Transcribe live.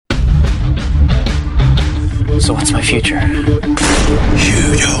So what's my future? You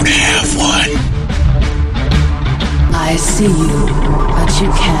don't have one. I see you, but you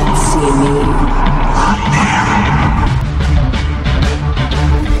can't see me.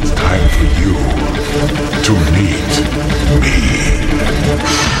 It's time for you to meet me.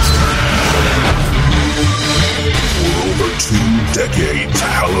 For over 2 decades,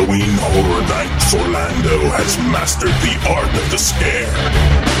 Halloween Horror Nights Orlando has mastered the art of the scare.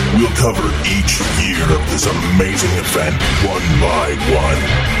 We'll cover each year of this amazing event one by one,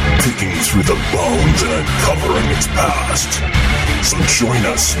 picking through the bones and uncovering its past. So join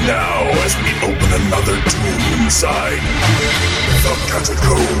us now as we open another tomb inside the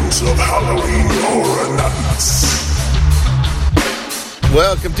Catacombs of Halloween Horror Nights.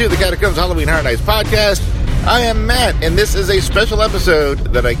 Welcome to the Catacombs Halloween Horror Nights podcast. I am Matt, and this is a special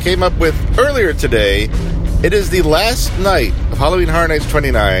episode that I came up with earlier today. It is the last night of Halloween Horror Nights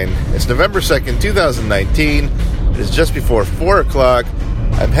 29. It's November 2nd, 2019. It is just before 4 o'clock.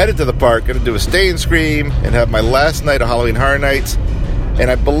 I'm headed to the park, going to do a stay and scream, and have my last night of Halloween Horror Nights. And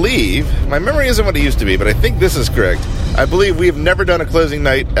I believe, my memory isn't what it used to be, but I think this is correct. I believe we've never done a closing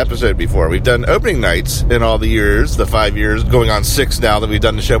night episode before. We've done opening nights in all the years, the 5 years, going on 6 now that we've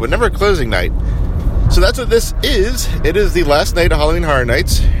done the show, but never a closing night. So that's what this is. It is the last night of Halloween Horror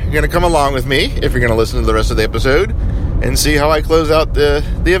Nights. You're going to come along with me, if you're going to listen to the rest of the episode, and see how I close out the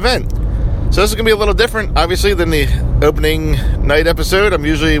event. So this is going to be a little different, obviously, than the opening night episode. I'm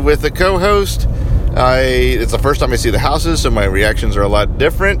usually with a co-host. It's the first time I see the houses, so my reactions are a lot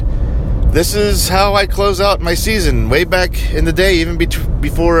different. This is how I close out my season. Way back in the day, even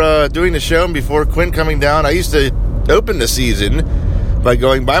before doing the show and before Quinn coming down, I used to open the season by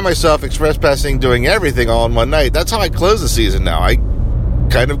going by myself, express passing, doing everything all in one night. That's how I close the season now. I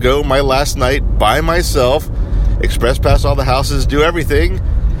kind of go my last night by myself, express pass all the houses, do everything,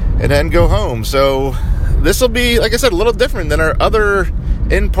 and then go home. So this will be, like I said, a little different than our other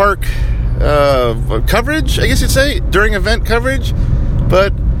in-park coverage, I guess you'd say, during event coverage.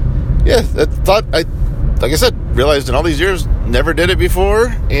 But yeah, like I said, realized in all these years, never did it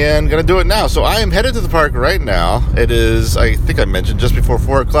before, and gonna do it now. So I am headed to the park right now. It is, I think I mentioned, just before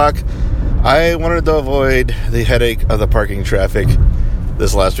 4 o'clock. I wanted to avoid the headache of the parking traffic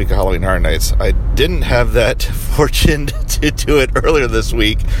this last week of Halloween Horror Nights. I didn't have that fortune to do it earlier this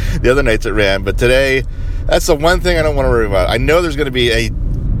week, the other nights it ran, but today, that's the one thing I don't want to worry about. I know there's going to be a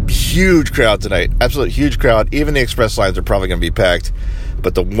huge crowd tonight, absolute huge crowd. Even the express lines are probably going to be packed,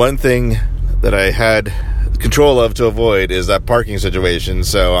 but the one thing that I had control of to avoid is that parking situation.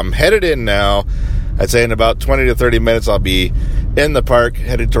 So I'm headed in now. I'd say in about 20 to 30 minutes I'll be in the park,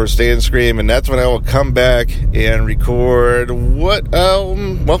 headed towards Stay and Scream, and that's when I will come back and record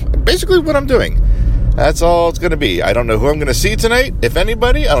basically what I'm doing. That's all it's going to be. I don't know who I'm going to see tonight, if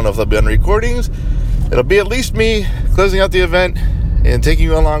anybody. I don't know if they'll be on recordings. It'll be at least me closing out the event and taking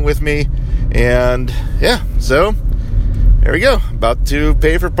you along with me. And yeah, so there we go. About to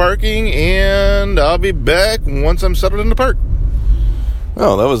pay for parking, and I'll be back once I'm settled in the park.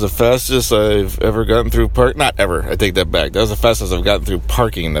 Oh, that was the fastest I've ever gotten through park. Not ever. I take that back. That was the fastest I've gotten through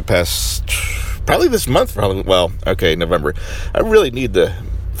parking in the past, probably this month. November. I really need to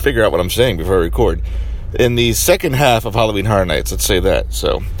figure out what I'm saying before I record. In the second half of Halloween Horror Nights, let's say that.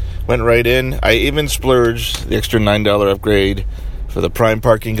 So, went right in. I even splurged the extra $9 upgrade for the prime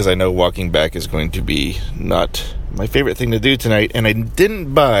parking, because I know walking back is going to be not my favorite thing to do tonight. And I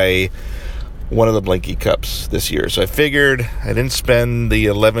didn't buy one of the Blinky cups this year, so I figured I didn't spend the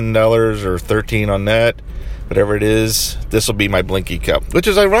 $11 or $13 on that, whatever it is. This will be my Blinky cup, which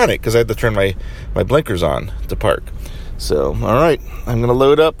is ironic because I had to turn my blinkers on to park. So, all right, I'm gonna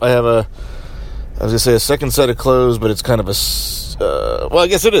load up. I have a second set of clothes, but it's kind of I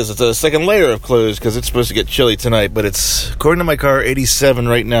guess it is. It's a second layer of clothes because it's supposed to get chilly tonight. But it's, according to my car, 87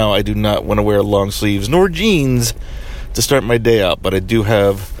 right now. I do not want to wear long sleeves nor jeans to start my day out, but I do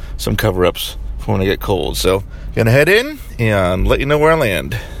have some cover-ups for when I get cold. So, gonna head in and let you know where I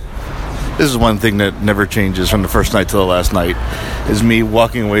land. This is one thing that never changes from the first night to the last night, is me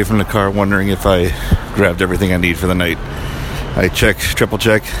walking away from the car wondering if I grabbed everything I need for the night. I triple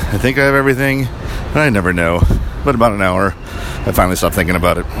check. I think I have everything, but I never know. But about an hour, I finally stopped thinking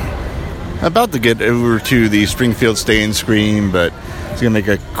about it. I'm about to get over to the Springfield Stay and Scream, but I'm going to make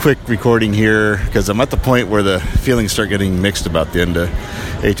a quick recording here because I'm at the point where the feelings start getting mixed about the end of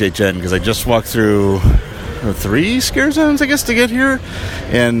HHN, because I just walked through 3 scare zones, I guess, to get here.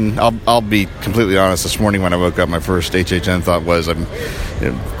 And I'll be completely honest, this morning when I woke up, my first HHN thought was,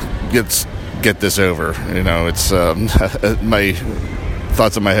 get this over. It's my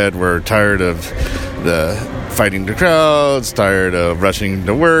thoughts in my head were tired of fighting the crowds, tired of rushing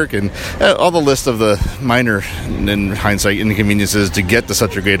to work, and all the list of the minor, in hindsight, inconveniences to get to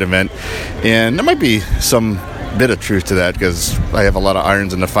such a great event. And there might be some bit of truth to that, because I have a lot of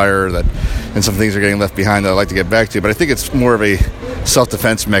irons in the fire and some things are getting left behind that I'd like to get back to. But I think it's more of a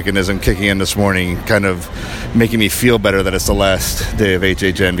self-defense mechanism kicking in this morning, kind of making me feel better that it's the last day of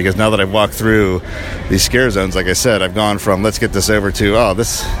HHN, because now that I've walked through these scare zones, like I said, I've gone from let's get this over to, oh,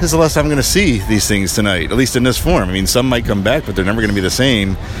 this is the last time I'm going to see these things tonight, at least in this form. I mean, some might come back, but they're never going to be the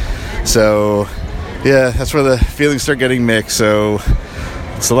same. So, yeah, that's where the feelings start getting mixed. So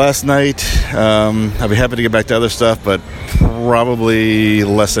it's the last night. I'll be happy to get back to other stuff, but probably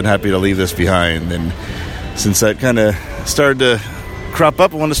less than happy to leave this behind. And since that kind of started to crop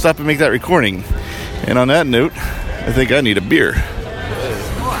up, I want to stop and make that recording. And on that note, I think I need a beer.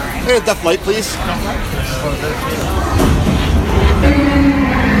 Hey, a Duff Light, please.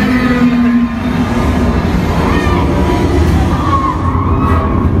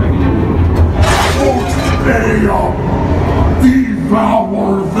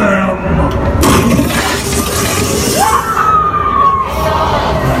 Devour them!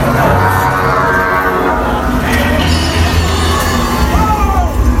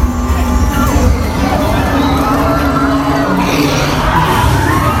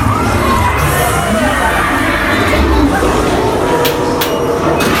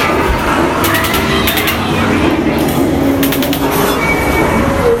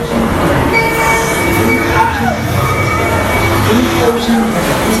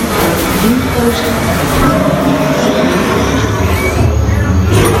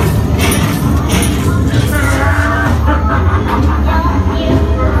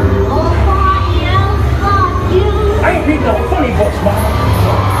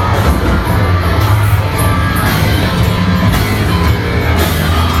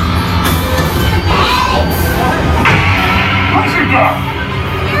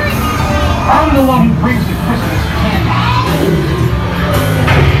 I'm the one who brings the Christmas candy.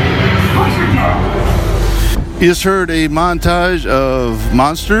 You just heard a montage of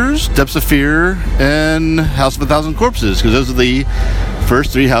Monsters, Depths of Fear, and House of a Thousand Corpses, because those are the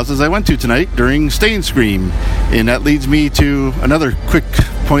first three houses I went to tonight during Stay and Scream. And that leads me to another quick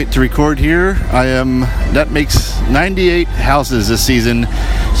point to record here. That makes 98 houses this season,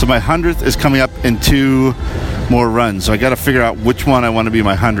 so my 100th is coming up in 2 more runs. So I got to figure out which one I want to be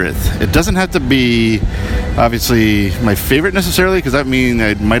my 100th. It doesn't have to be obviously my favorite necessarily, because that means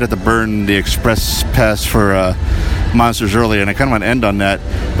I might have to burn the express pass for Monsters early, and I kind of want to end on that,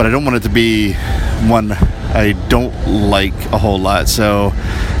 but I don't want it to be one I don't like a whole lot. So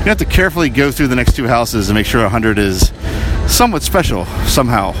you have to carefully go through the next 2 houses and make sure 100 is somewhat special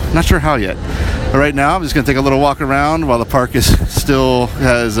somehow. Not sure how yet. But right now I'm just going to take a little walk around while the park still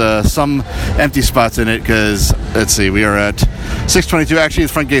has some empty spots in it, because let's see, we are at 6:22. Actually,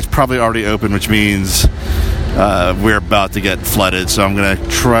 the front gate's probably already open, which means we're about to get flooded. So I'm going to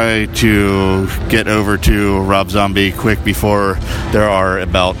try to get over to Rob Zombie quick before there are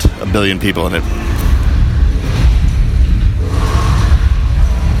about 1 billion people in it.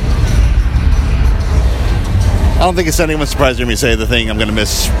 I don't think it's anyone surprised to me say the thing I'm going to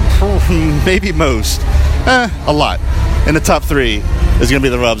miss maybe most, a lot. In the top 3 is going to be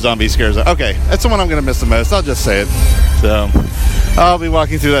the Rob Zombie scares. Okay, that's the one I'm going to miss the most. I'll just say it. So I'll be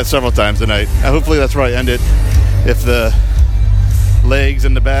walking through that several times tonight. Hopefully that's where I end it. If the legs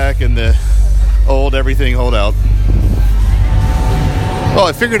in the back and the old everything hold out. Well,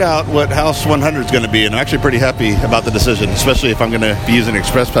 I figured out what House 100 is going to be, and I'm actually pretty happy about the decision, especially if I'm going to be using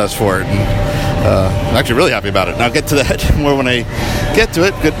Express Pass for it. And I'm actually really happy about it. And I'll get to that more when I get to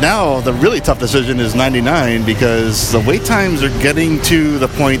it. But now the really tough decision is 99, because the wait times are getting to the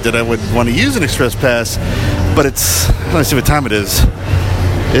point that I would want to use an Express Pass, but let me see what time it is.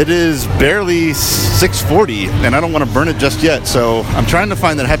 It is barely 6:40, and I don't want to burn it just yet. So I'm trying to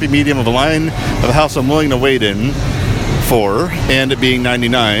find that happy medium of a line of a house I'm willing to wait in for, and it being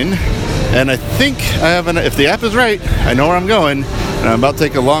 99. And I think I have if the app is right, I know where I'm going, and I'm about to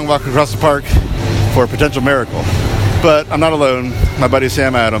take a long walk across the park for a potential miracle. But I'm not alone. My buddy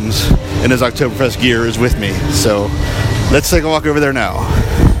Sam Adams in his Oktoberfest gear is with me. So let's take a walk over there now.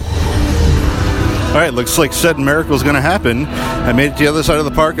 All right, looks like said miracle is going to happen. I made it to the other side of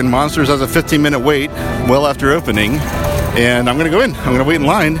the park, and Monsters has a 15-minute wait well after opening. And I'm going to go in. I'm going to wait in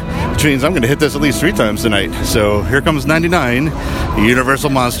line, which means I'm going to hit this at least 3 times tonight. So here comes 99, Universal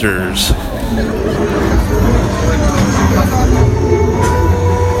Monsters.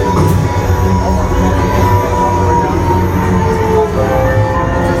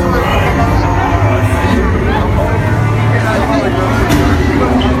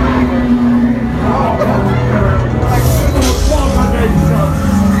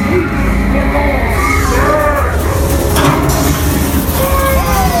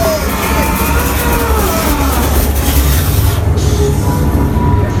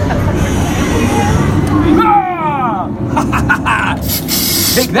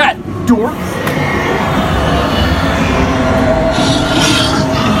 that, dork!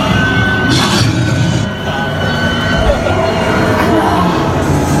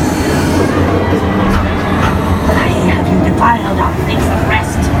 I have you defiled our place of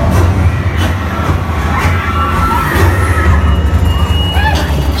rest.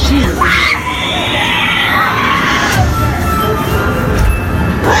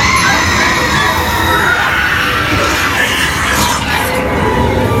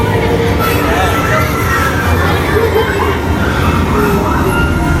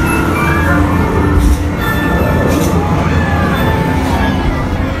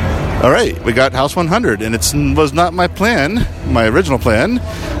 All right, we got House 100, and it was not my plan. My original plan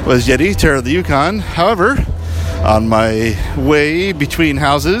was Yeti, Terror of the Yukon. However, on my way between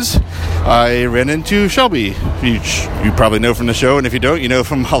houses, I ran into Shelby. You probably know from the show, and if you don't, you know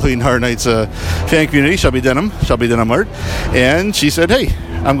from Halloween Horror Nights fan community, Shelby Denham Art. And she said, hey,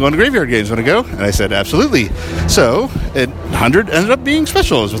 I'm going to Graveyard Games. Want to go? And I said, absolutely. So, 100 ended up being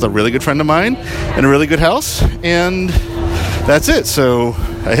special. It was with a really good friend of mine in a really good house, and that's it. So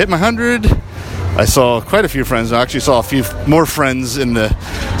I hit my 100. I saw quite a few friends. I actually saw a few more friends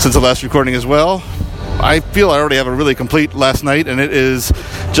since the last recording as well. I feel I already have a really complete last night, and it is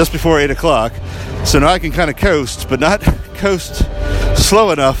just before 8 o'clock. So now I can kind of coast, but not coast slow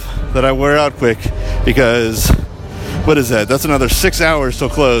enough that I wear out quick, because what is that? That's another 6 hours till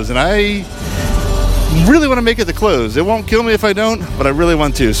close, and I really want to make it to close. It won't kill me if I don't, but I really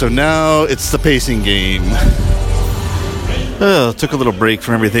want to. So now it's the pacing game. Took a little break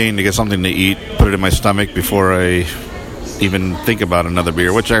from everything to get something to eat, put it in my stomach before I even think about another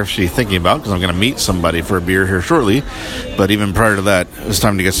beer, which I'm actually thinking about because I'm going to meet somebody for a beer here shortly. But even prior to that, it was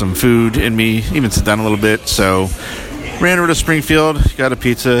time to get some food in me, even sit down a little bit. So ran over to Springfield, got a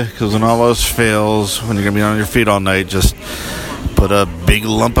pizza, because when all else fails, when you're going to be on your feet all night, just put a big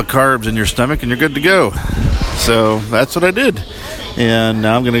lump of carbs in your stomach and you're good to go. So that's what I did. And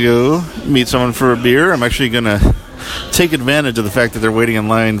now I'm going to go meet someone for a beer. I'm actually going to take advantage of the fact that they're waiting in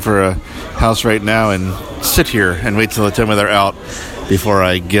line for a house right now and sit here and wait till the time they're out before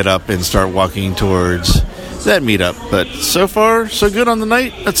I get up and start walking towards that meetup. But so far, so good on the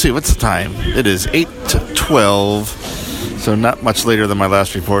night. Let's see, what's the time? It is 8:12, so not much later than my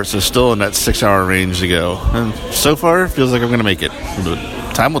last report, so still in that 6 hour range to go. And so far, feels like I'm going to make it.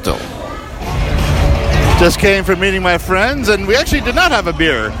 Time will tell. Just came from meeting my friends, and we actually did not have a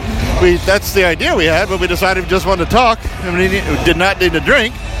beer. That's the idea we had, but we decided we just wanted to talk, and we did not need to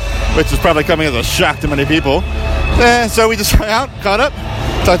drink, which is probably coming as a shock to many people. So we just hung out, caught up,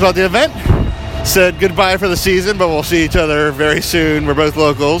 talked about the event, said goodbye for the season, but we'll see each other very soon. We're both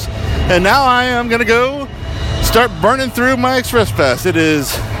locals. And now I am going to go start burning through my Express Pass. It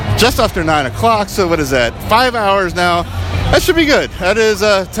is just after 9 o'clock, so what is that? 5 hours now. That should be good. That is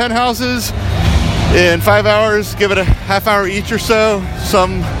 10 houses in 5 hours. Give it a half hour each or so.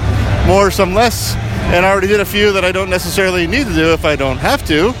 Some more, some less. And I already did a few that I don't necessarily need to do if I don't have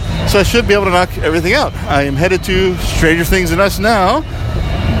to. So I should be able to knock everything out. I am headed to Stranger Things and Us now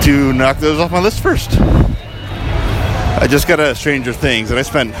to knock those off my list first. I just got a Stranger Things, and I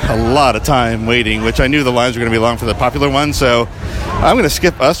spent a lot of time waiting, which I knew the lines were going to be long for the popular one. So I'm going to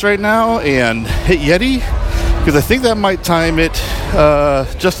skip Us right now and hit Yeti, because I think that might time it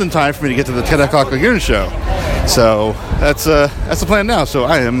just in time for me to get to the 10 o'clock Lagoon show. So that's the plan now. So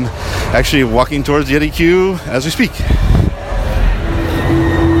I am actually walking towards Yeti Q as we speak.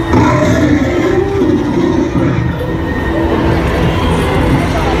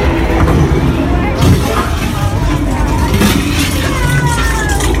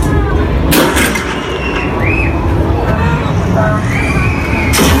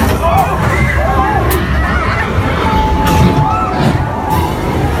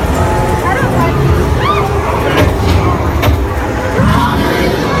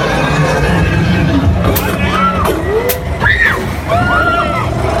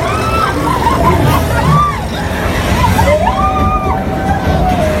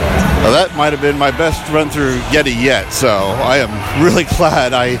 Might have been my best run through Yeti yet, so I am really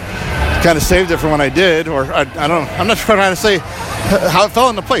glad I kind of saved it for when I did, or I'm not sure trying to say how it fell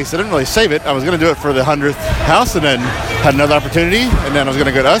into place. I didn't really save it. I was going to do it for the 100th house, and then had another opportunity, and then I was going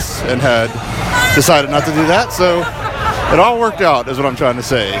to go to Us, and had decided not to do that. So it all worked out, is what I'm trying to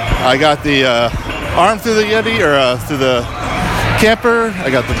say. I got the arm through the Yeti, or through the camper.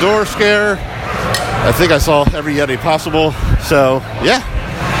 I got the door scare. I think I saw every Yeti possible. So yeah.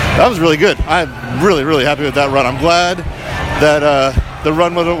 That was really good. I'm really, really happy with that run. I'm glad that the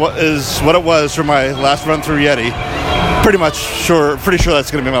run is what it was for my last run through Yeti. Pretty sure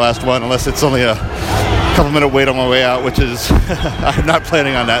that's going to be my last one, unless it's only a couple-minute wait on my way out, which is I'm not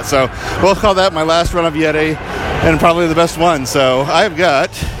planning on that. So we'll call that my last run of Yeti, and probably the best one. So I've got,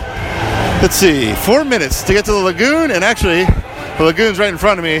 let's see, 4 minutes to get to the lagoon, and actually the lagoon's right in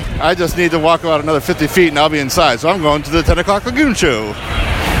front of me. I just need to walk about another 50 feet and I'll be inside. So I'm going to the 10 o'clock lagoon show.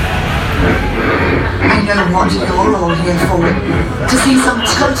 I know what you're all here for. To see some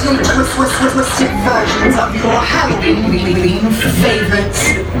totally twisted versions of your Halloween favorites.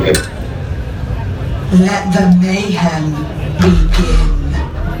 Let the mayhem begin.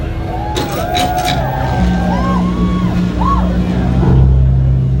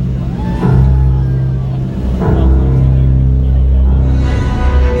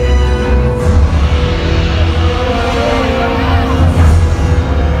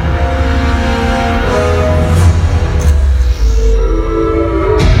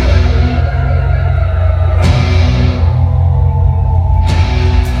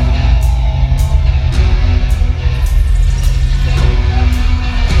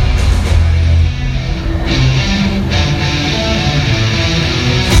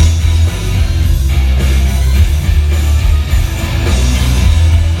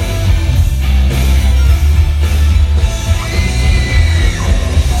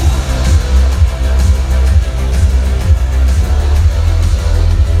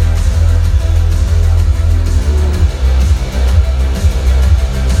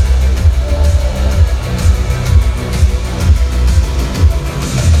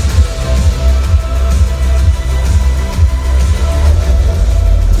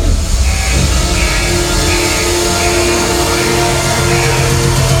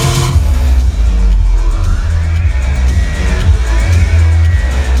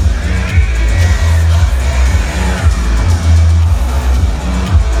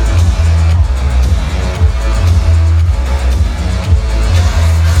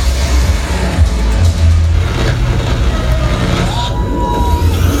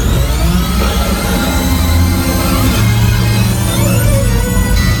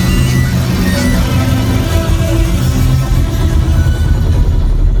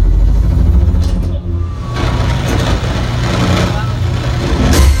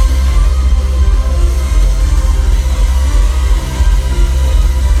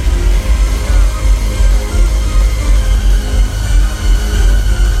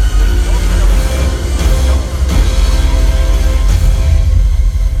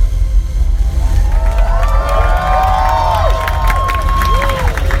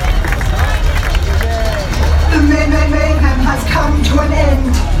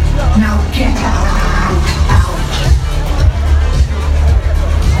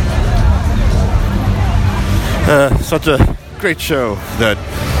 Such a great show, that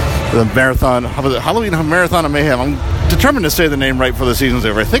the marathon, Halloween Marathon of Mayhem. I'm determined to say the name right before the season's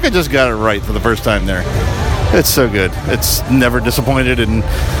over. I think I just got it right for the first time there. It's so good. It's never disappointed and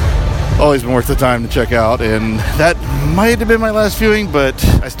always been worth the time to check out. And that might have been my last viewing, but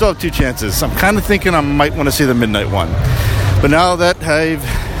I still have 2 chances. I'm kind of thinking I might want to see the midnight one. But now that I've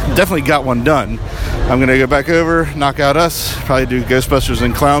definitely got one done, I'm going to go back over, knock out Us, probably do Ghostbusters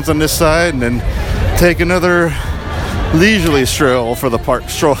and Clowns on this side, and then take another leisurely stroll for the park.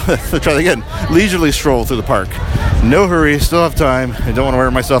 Let's try it again. Leisurely stroll through the park. No hurry, still have time. I don't want to wear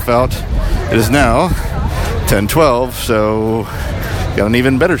myself out. It is now 10:12, so got an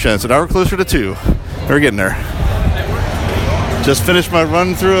even better chance. An hour closer to 2. We're getting there. Just finished my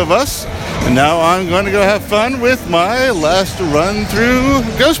run through of Us, and now I'm going to go have fun with my last run through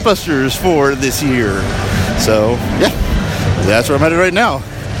Ghostbusters for this year. So, yeah, that's where I'm headed right now.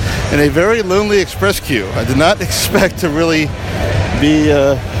 In a very lonely express queue. I did not expect to really be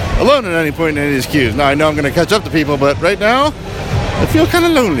alone at any point in any of these queues. Now, I know I'm going to catch up to people, but right now, I feel kind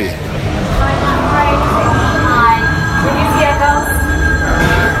of lonely. Did you see a ghost?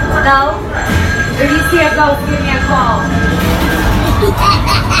 No? If you see a ghost, give me a call.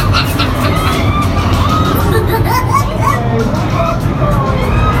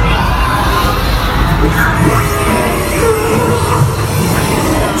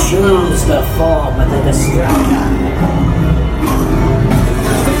 Choose the form of the destroyer.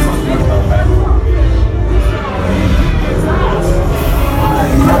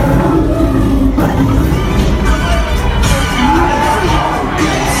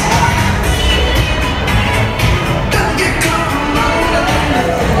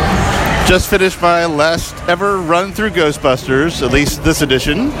 Just finished my last ever run through Ghostbusters, at least this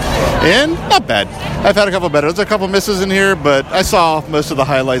edition, and not bad. I've had a couple better. There's a couple misses in here, but I saw most of the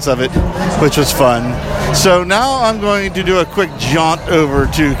highlights of it, which was fun. So now I'm going to do a quick jaunt over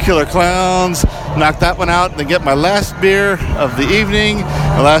to Killer Clowns, knock that one out, and then get my last beer of the evening,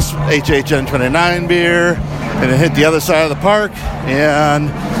 my last HHN29 beer, and then hit the other side of the park,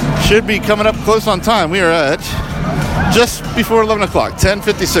 and should be coming up close on time. We are at just before 11 o'clock,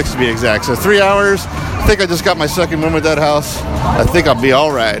 10:56 to be exact. So 3 hours. I think I just got my second room at that house. I think I'll be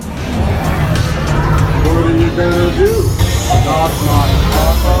all right. What are you gonna do?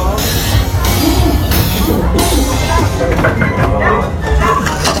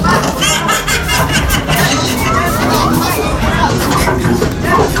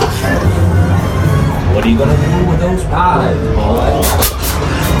 What are you gonna do with those pies, boy?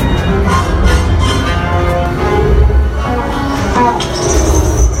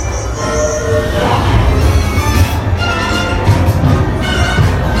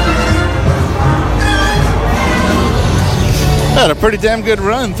 Had a pretty damn good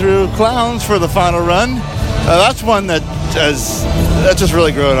run through Clowns for the final run. That's one that's just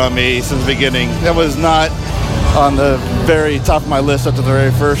really grown on me since the beginning. That was not on the very top of my list after the very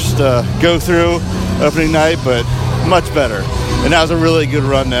first go through opening night, but much better. And that was a really good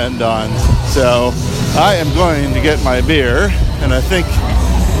run to end on. So I am going to get my beer, and I think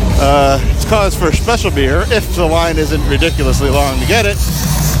it's cause for a special beer if the line isn't ridiculously long to get it.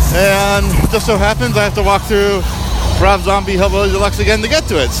 And just so happens I have to walk through Rob Zombie Hellbilly Deluxe again to get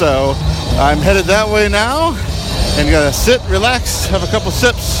to it. So I'm headed that way now and gonna sit, relax, have a couple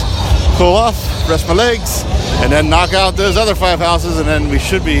sips, cool off, rest my legs, and then knock out those other 5 houses, and then we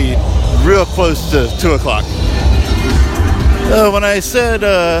should be real close to 2 o'clock. When I said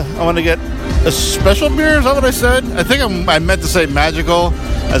I want to get a special beer, is that what I said? I think I meant to say magical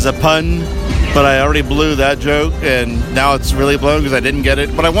as a pun, but I already blew that joke, and now it's really blown because I didn't get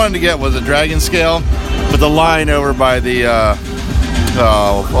it. What I wanted to get was a dragon scale, but the line over by the,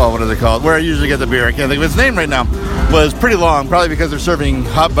 what is it called? Where I usually get the beer, I can't think of its name right now, was pretty long, probably because they're serving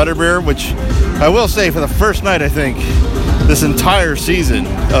hot butterbeer, which I will say for the first night, I think, this entire season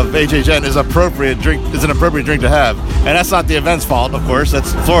of HHN is an appropriate drink to have. And that's not the event's fault, of course,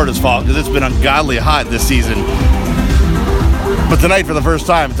 that's Florida's fault, because it's been ungodly hot this season. But tonight, for the first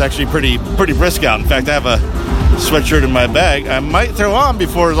time, it's actually pretty brisk out. In fact, I have a sweatshirt in my bag I might throw on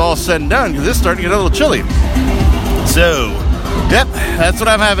before it's all said and done, because it's starting to get a little chilly. So, yep, that's what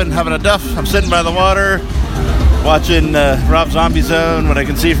I'm having a duff. I'm sitting by the water, watching Rob Zombie Zone. What I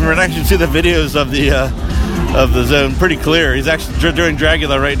can see from here, and I can see the videos of the zone pretty clear. He's actually doing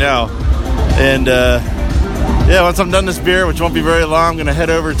Dracula right now. And yeah, once I'm done this beer, which won't be very long, I'm going to head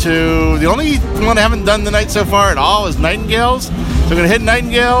over to the only one I haven't done the night so far at all is Nightingales. So I'm going to hit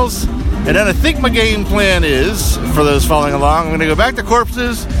Nightingales, and then I think my game plan is, for those following along, I'm going to go back to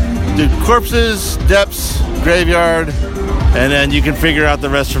Corpses, do Corpses, Depths, Graveyard, and then you can figure out the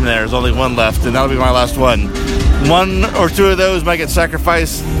rest from there. There's only one left, and that'll be my last one. One or two of those might get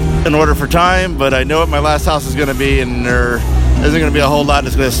sacrificed in order for time, but I know what my last house is going to be, and there isn't going to be a whole lot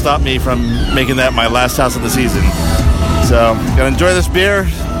that's going to stop me from making that my last house of the season. So, gonna enjoy this beer.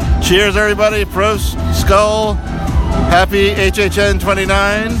 Cheers, everybody. Prost, Skull. Happy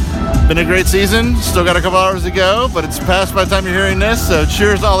HHN29. Been a great season. Still got a couple hours to go, but it's past by the time you're hearing this. So,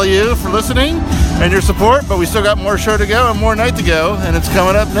 cheers to all of you for listening and your support. But we still got more show to go and more night to go, and it's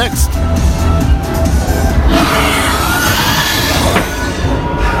coming up next.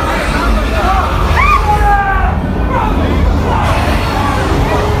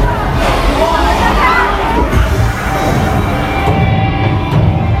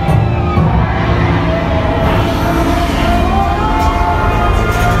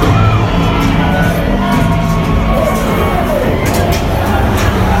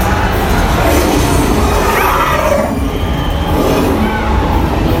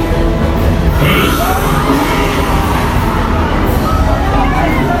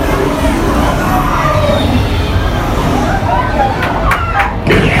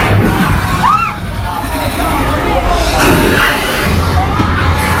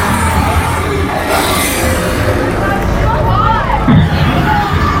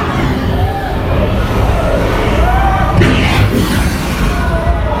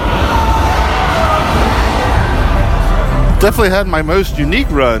 Definitely had my most unique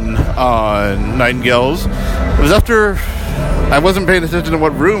run on Nightingales. It was after I wasn't paying attention to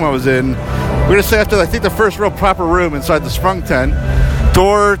what room I was in. We're going to say after, I think, the first real proper room inside the sprung tent.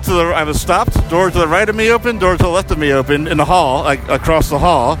 I was stopped. Door to the right of me open, door to the left of me open in the hall, like across the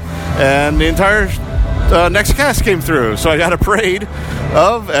hall. And the entire next cast came through. So I got a parade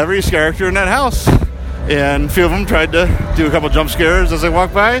of every character in that house. And a few of them tried to do a couple jump scares as I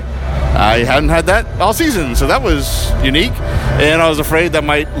walked by. I hadn't had that all season, so that was unique. And I was afraid that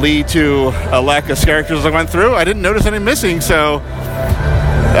might lead to a lack of characters as I went through. I didn't notice any missing, so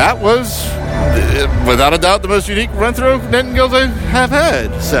that was, without a doubt, the most unique run-through of Nightingales I have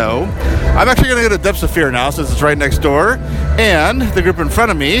had. So I'm actually going to go to Depths of Fear now, since it's right next door. And the group in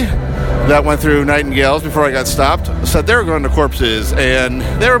front of me that went through Nightingales before I got stopped said they were going to Corpses, and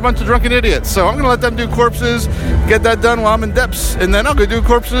they were a bunch of drunken idiots. So I'm going to let them do Corpses, get that done while I'm in Depths, and then I'll go do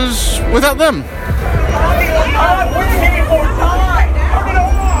Corpses without them.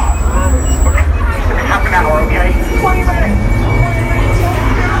 Half an hour, okay? 20 minutes.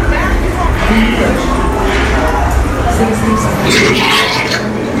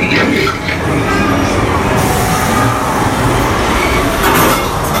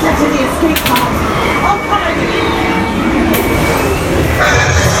 Get to the escape pod. I'm coming.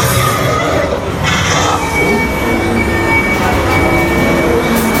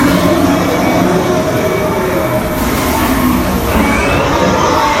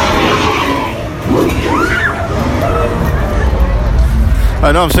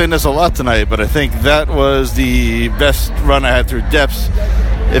 I know I'm saying this a lot tonight, but I think that was the best run I had through Depths.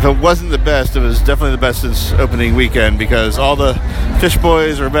 If it wasn't the best, it was definitely the best since opening weekend, because all the fish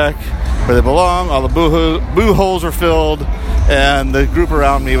boys are back where they belong, all the boo holes are filled, and the group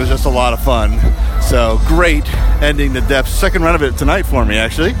around me was just a lot of fun. So great ending the Depths. Second run of it tonight for me,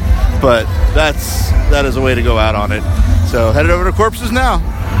 actually, but that is a way to go out on it. So headed over to Corpses now.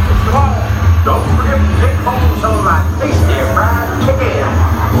 Don't forget to take home some of that tasty fried chicken.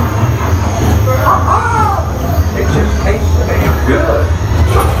 It just tastes damn good.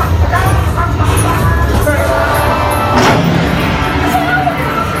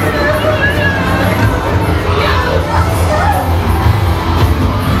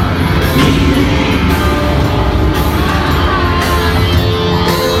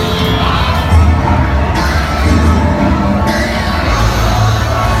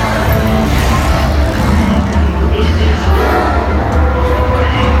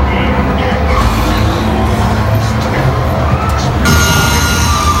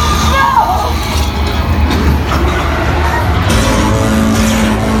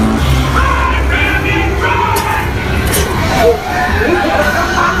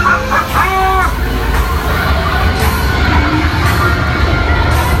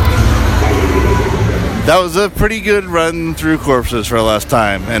 That was a pretty good run through Corpses for the last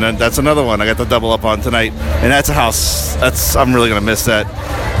time, and that's another one I got to double up on tonight. And that's a house. I'm really gonna miss that.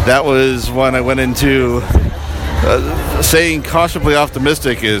 That was one I went into. Saying cautiously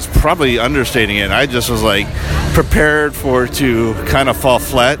optimistic is probably understating it. I just was like prepared for it to kind of fall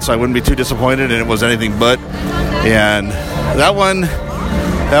flat, so I wouldn't be too disappointed, and it was anything but. And that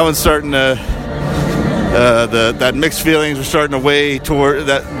one's starting to. That mixed feelings are starting to weigh toward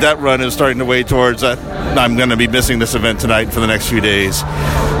that run is starting to weigh towards that. I'm going to be missing this event tonight for the next few days,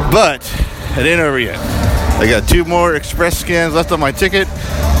 but it ain't over yet. I got 2 more express scans left on my ticket,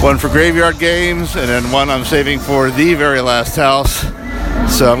 one for Graveyard Games, and then one I'm saving for the very last house.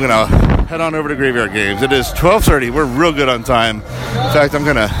 So I'm going to head on over to Graveyard Games. It is 12:30. We're real good on time. In fact, I'm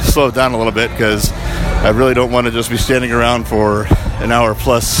going to slow it down a little bit because I really don't want to just be standing around for an hour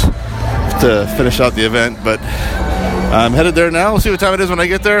plus to finish out the event, but I'm headed there now. We'll see what time it is when I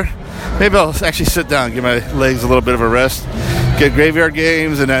get there. Maybe I'll actually sit down, give my legs a little bit of a rest, get Graveyard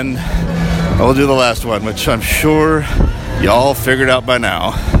Games, and then I'll do the last one, which I'm sure y'all figured out by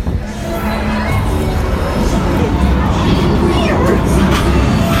now.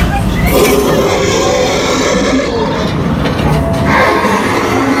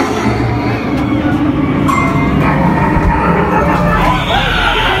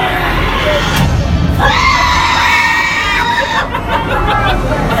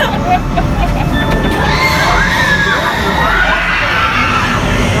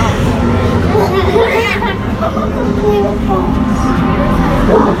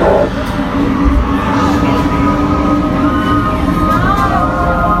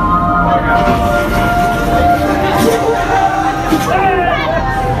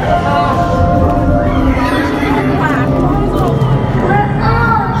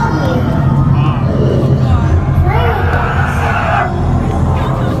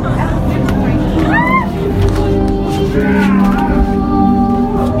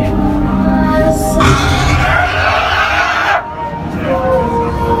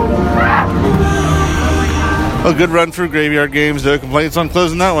 A good run through Graveyard Games. No complaints on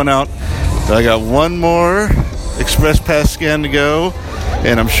closing that one out. So I got one more Express Pass scan to go.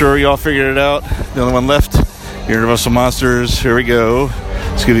 and I'm sure y'all figured it out. The only one left, Universal Monsters. Here we go.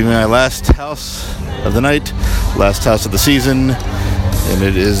 It's going to be my last house of the night, last house of the season, and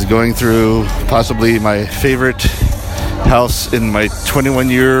it is going through possibly my favorite house in my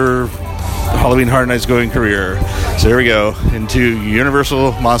 21-year Halloween Horror Nights going career. So here we go into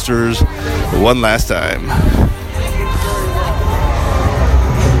Universal Monsters one last time.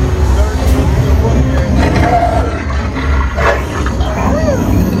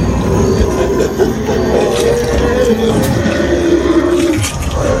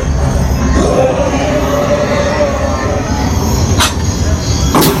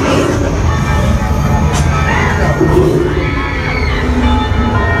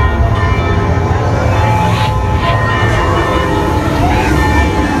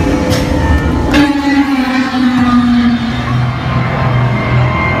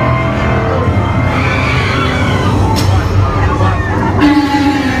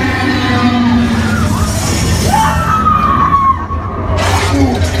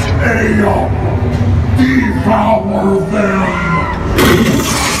 Devour them!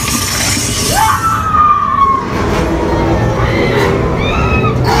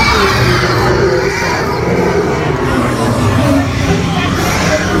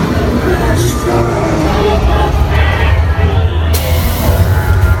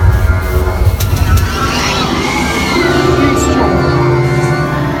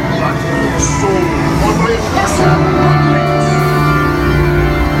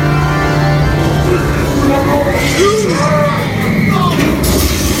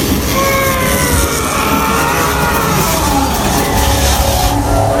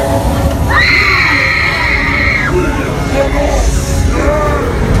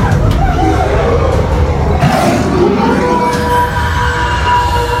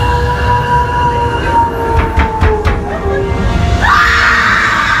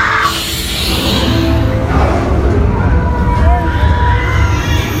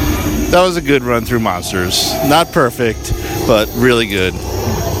 That was a good run through Monsters. Not perfect, but really good.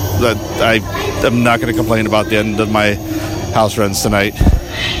 I'm not going to complain about the end of my house runs tonight.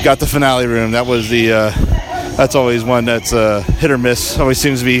 Got the finale room. That was that's always one that's hit or miss. Always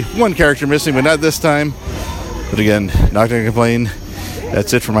seems to be one character missing, but not this time. But again, not going to complain.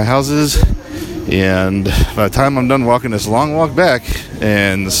 That's it for my houses. And by the time I'm done walking this long walk back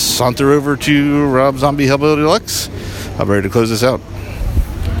and saunter over to Rob Zombie Hellbilly Deluxe, I'll be ready to close this out.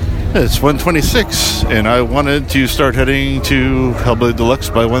 It's 1:26, and I wanted to start heading to Hellbilly Deluxe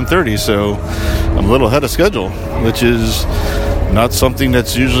by 1:30, so I'm a little ahead of schedule, which is not something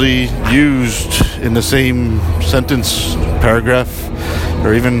that's usually used in the same sentence, paragraph,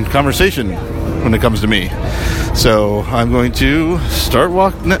 or even conversation when it comes to me. So I'm going to start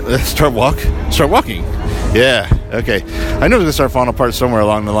walking. Yeah, okay. I know it's going to start falling apart somewhere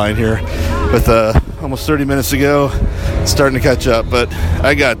along the line here with almost 30 minutes to go. It's starting to catch up, but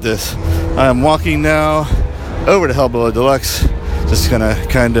I got this. I am walking now over to Hellbilly Deluxe. Just going to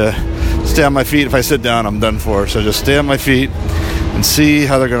kind of stay on my feet. If I sit down, I'm done for. So just stay on my feet and see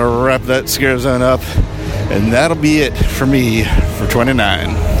how they're going to wrap that scare zone up. And that'll be it for me for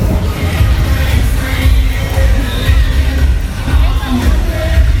 29.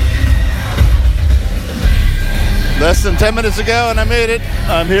 Less than 10 minutes ago, and I made it.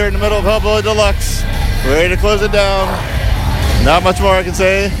 I'm here in the middle of Hellbilly Deluxe. Ready to close it down. Not much more I can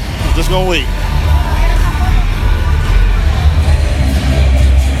say. I'm just going to wait.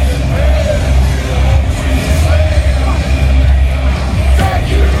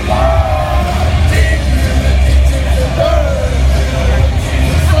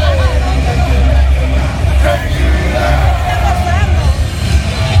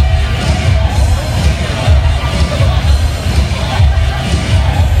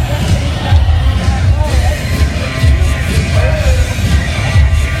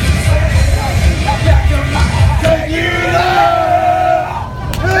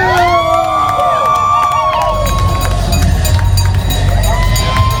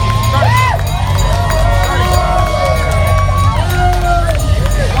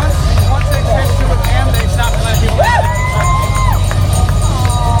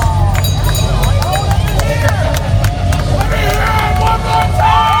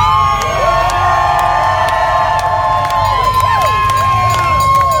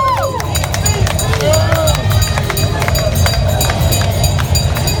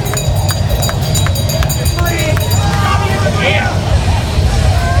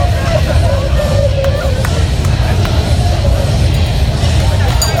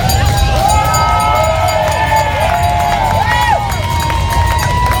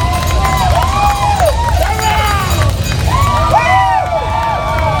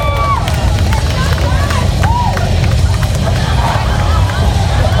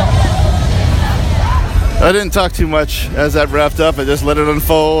 I didn't talk too much as that wrapped up. I just let it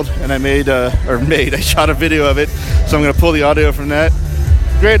unfold, and I shot a video of it, so I'm going to pull the audio from that.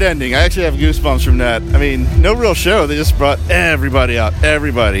 Great ending. I actually have goosebumps from that. I mean, no real show. They just brought everybody out.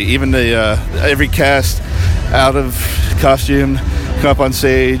 Everybody. Even every cast out of costume come up on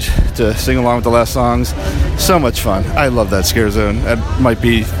stage to sing along with the last songs. So much fun. I love that Scare Zone. That might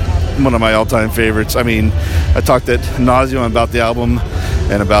be one of my all-time favorites. I mean, I talked at nauseum about the album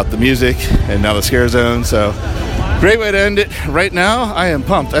and about the music and now the Scare Zone. So great way to end it. Right now, I am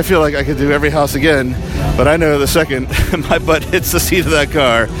pumped. I feel like I could do every house again, but I know the second my butt hits the seat of that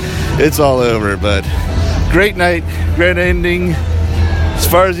car, it's all over. But great night, great ending. As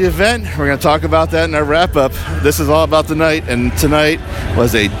far as the event, we're going to talk about that in our wrap-up. This is all about the night, and tonight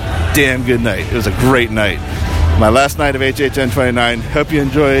was a damn good night. It was a great night. My last night of HHN29. Hope you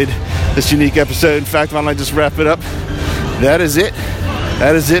enjoyed this unique episode. In fact, why don't I just wrap it up? That is it.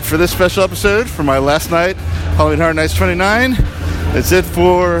 That is it for this special episode for my last night, Halloween Horror Nights 29. That's it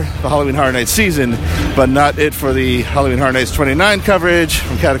for the Halloween Horror Nights season, but not it for the Halloween Horror Nights 29 coverage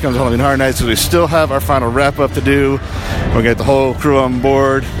from Catacombs Halloween Horror Nights, because we still have our final wrap-up to do. We're going to get the whole crew on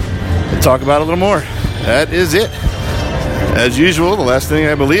board and talk about it a little more. That is it. As usual, the last thing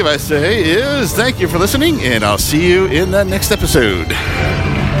I believe I say is thank you for listening, and I'll see you in the next episode.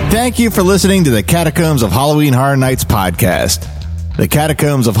 Thank you for listening to the Catacombs of Halloween Horror Nights podcast. The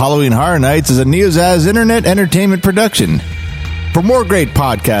Catacombs of Halloween Horror Nights is a Neozaz internet entertainment production. For more great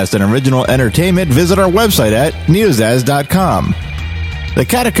podcasts and original entertainment, visit our website at neozaz.com. The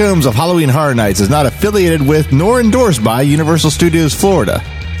Catacombs of Halloween Horror Nights is not affiliated with nor endorsed by Universal Studios Florida.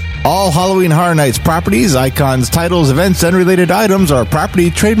 All Halloween Horror Nights properties, icons, titles, events, and related items are property,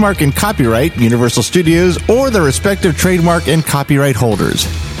 trademark, and copyright Universal Studios or their respective trademark and copyright holders.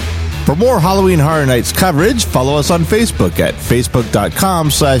 For more Halloween Horror Nights coverage, follow us on Facebook at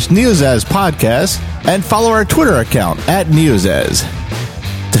facebook.com/Neozaz Podcast and follow our Twitter account at Neozaz.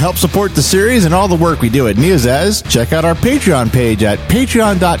 To help support the series and all the work we do at Neozaz, check out our Patreon page at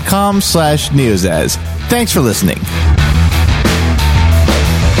patreon.com/Neozaz. Thanks for listening.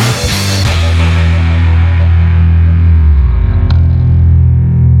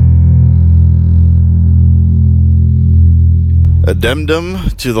 Addendum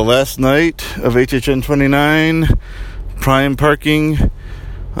to the last night of HHN29. Prime parking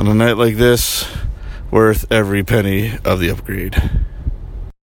on a night like this, worth every penny of the upgrade.